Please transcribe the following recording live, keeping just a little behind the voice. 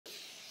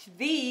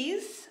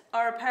These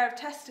are a pair of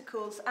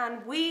testicles,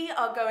 and we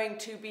are going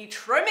to be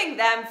trimming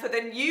them for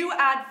the new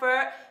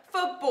advert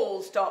for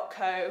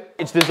balls.co.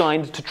 It's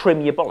designed to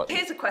trim your bollocks.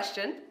 Here's a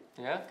question.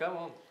 Yeah, go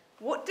on.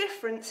 What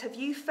difference have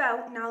you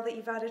felt now that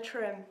you've had a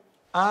trim?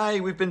 Aye,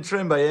 we've been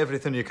trimmed by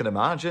everything you can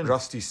imagine.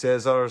 Rusty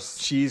scissors,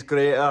 cheese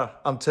grater.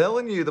 I'm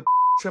telling you, the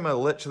trimmer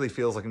literally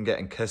feels like I'm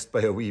getting kissed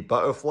by a wee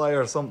butterfly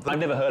or something. I've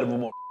never heard of a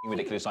more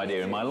ridiculous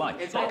idea in my life.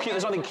 It's not cute,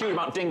 there's nothing cute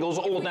about dingles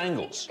or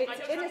dangles.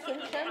 It's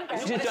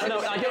innocent, No,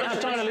 I don't have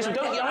time to listen.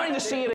 I need to see it.